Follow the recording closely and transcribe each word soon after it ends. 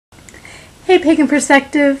Hey Pagan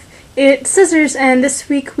Perspective, it's Scissors, and this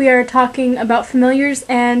week we are talking about familiars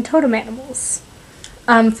and totem animals.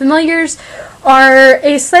 Familiars are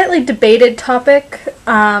a slightly debated topic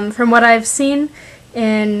from what I've seen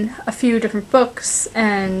in a few different books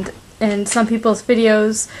and in some people's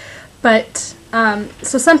videos, but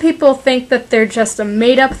so some people think that they're just a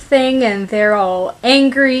made-up thing and they're all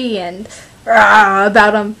angry and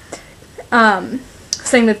about them,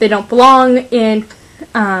 saying that they don't belong in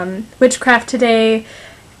witchcraft today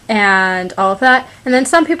and all of that. And then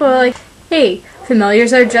some people are like, hey,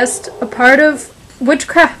 familiars are just a part of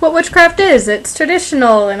witchcraft, what witchcraft is. It's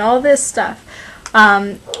traditional and all this stuff.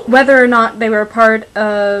 Whether or not they were a part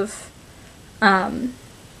of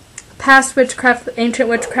past witchcraft, ancient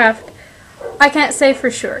witchcraft, I can't say for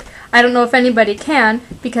sure. I don't know if anybody can,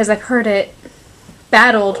 because I've heard it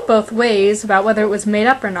battled both ways about whether it was made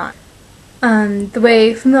up or not. The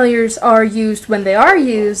way familiars are used when they are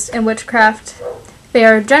used in witchcraft, they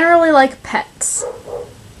are generally like pets.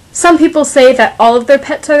 Some people say that all of their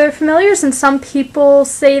pets are their familiars, and some people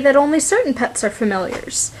say that only certain pets are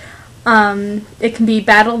familiars. It can be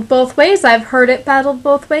battled both ways. I've heard it battled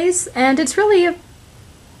both ways, and it's really a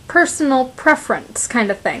personal preference kind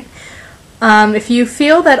of thing. If you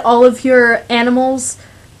feel that all of your animals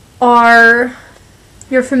are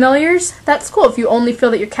your familiars, that's cool. If you only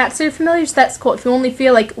feel that your cats are your familiars, that's cool. If you only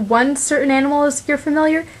feel like one certain animal is your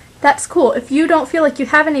familiar, that's cool. If you don't feel like you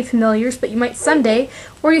have any familiars, but you might someday,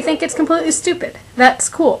 or you think it's completely stupid, that's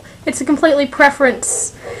cool. It's a completely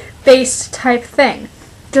preference-based type thing.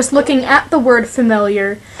 Just looking at the word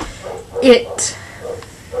familiar, it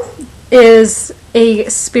is a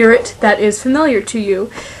spirit that is familiar to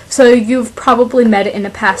you. So you've probably met it in a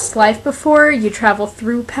past life before. You travel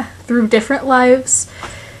through different lives,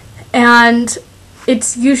 and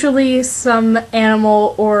it's usually some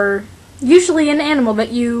animal, or usually an animal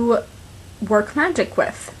that you work magic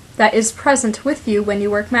with, that is present with you when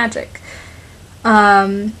you work magic.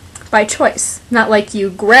 By choice. Not like you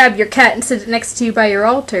grab your cat and sit it next to you by your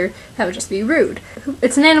altar. That would just be rude.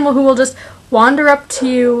 It's an animal who will just wander up to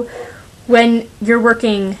you when you're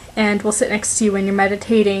working and will sit next to you when you're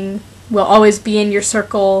meditating, will always be in your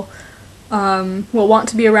circle, will want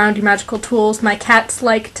to be around your magical tools. My cats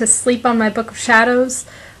like to sleep on my Book of Shadows.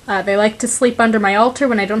 They like to sleep under my altar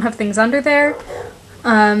when I don't have things under there.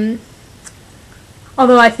 Although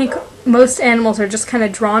I think most animals are just kind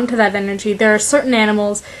of drawn to that energy. There are certain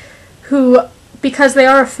animals who, because they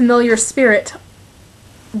are a familiar spirit,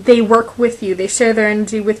 they work with you. They share their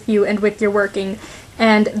energy with you and with your working,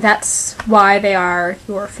 and that's why they are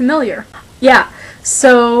your familiar. Yeah,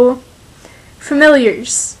 so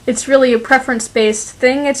familiars. It's really a preference-based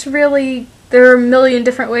thing. It's really, there are a million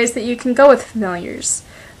different ways that you can go with familiars.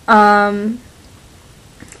 I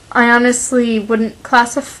honestly wouldn't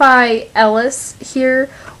classify Ellis here,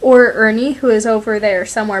 or Ernie, who is over there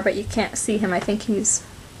somewhere, but you can't see him. I think he's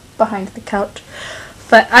behind the couch.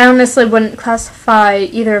 But I honestly wouldn't classify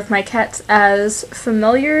either of my cats as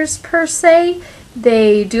familiars per se.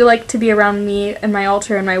 They do like to be around me and my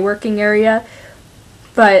altar and my working area,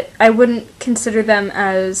 but I wouldn't consider them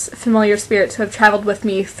as familiar spirits who have traveled with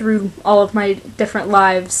me through all of my different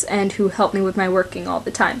lives and who help me with my working all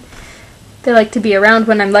the time. They like to be around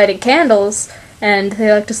when I'm lighting candles, and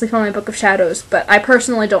they like to sleep on my Book of Shadows, but I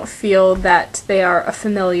personally don't feel that they are a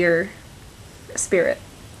familiar spirit.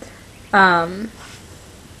 Not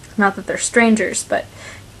that they're strangers, but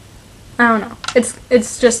I don't know.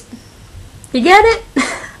 It's just, you get it?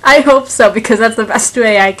 I hope so, because that's the best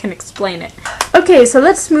way I can explain it. Okay, so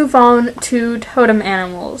let's move on to totem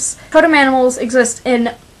animals. Totem animals exist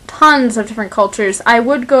in tons of different cultures. I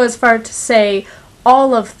would go as far to say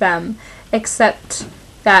all of them, except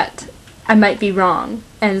that I might be wrong,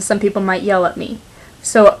 and some people might yell at me.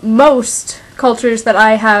 So most cultures that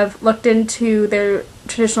I have looked into, their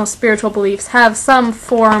traditional spiritual beliefs, have some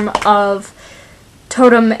form of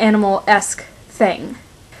totem animal-esque thing.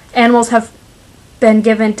 Animals have been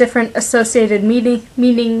given different associated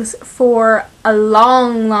meanings for a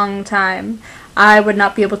long, long time. I would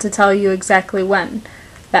not be able to tell you exactly when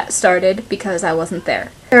that started because I wasn't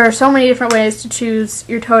there. There are so many different ways to choose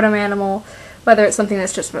your totem animal, whether it's something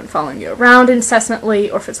that's just been following you around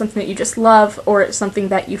incessantly, or if it's something that you just love, or it's something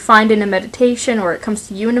that you find in a meditation, or it comes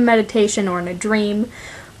to you in a meditation or in a dream.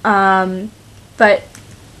 But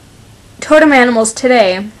totem animals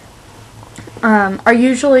today are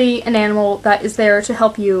usually an animal that is there to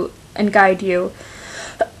help you and guide you.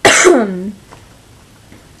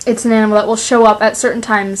 It's an animal that will show up at certain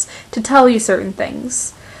times to tell you certain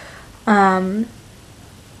things,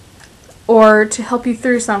 or to help you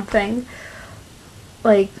through something.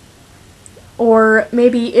 Like, or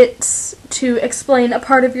maybe it's to explain a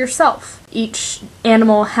part of yourself. Each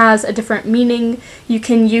animal has a different meaning. You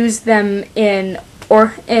can use them in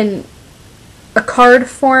a card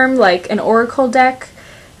form, like an oracle deck.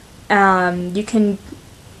 You can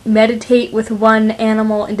meditate with one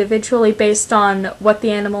animal individually based on what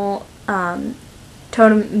the animal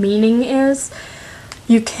totem meaning is.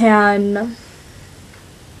 You can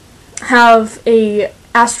have a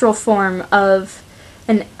astral form of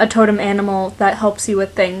a totem animal that helps you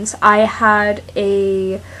with things. I had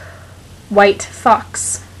a white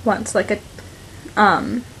fox once, I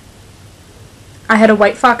had a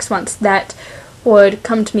white fox once that would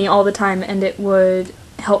come to me all the time, and it would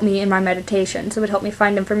help me in my meditations. It would help me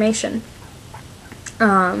find information.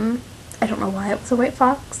 I don't know why it was a white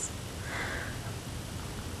fox.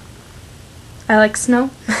 I like snow.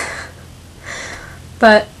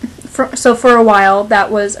 But for a while,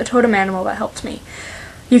 that was a totem animal that helped me.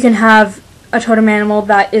 You can have a totem animal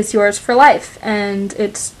that is yours for life, and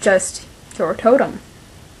it's just your totem.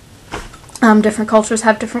 Different cultures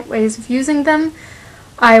have different ways of using them.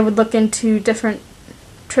 I would look into different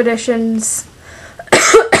traditions.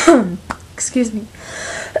 Excuse me.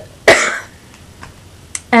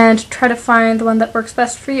 And try to find the one that works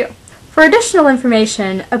best for you. For additional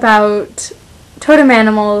information about totem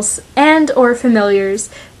animals and or familiars,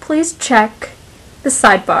 please check the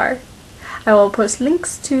sidebar. I will post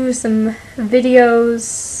links to some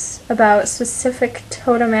videos about specific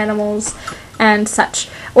totem animals and such.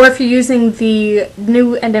 Or if you're using the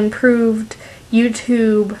new and improved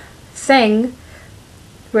YouTube thing,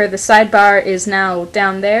 where the sidebar is now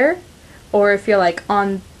down there, or if you're like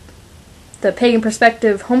on the Pagan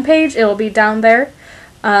Perspective homepage, it will be down there.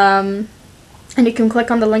 And you can click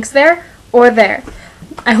on the links there or there.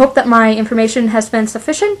 I hope that my information has been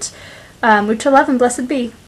sufficient. Mucha love and blessed be.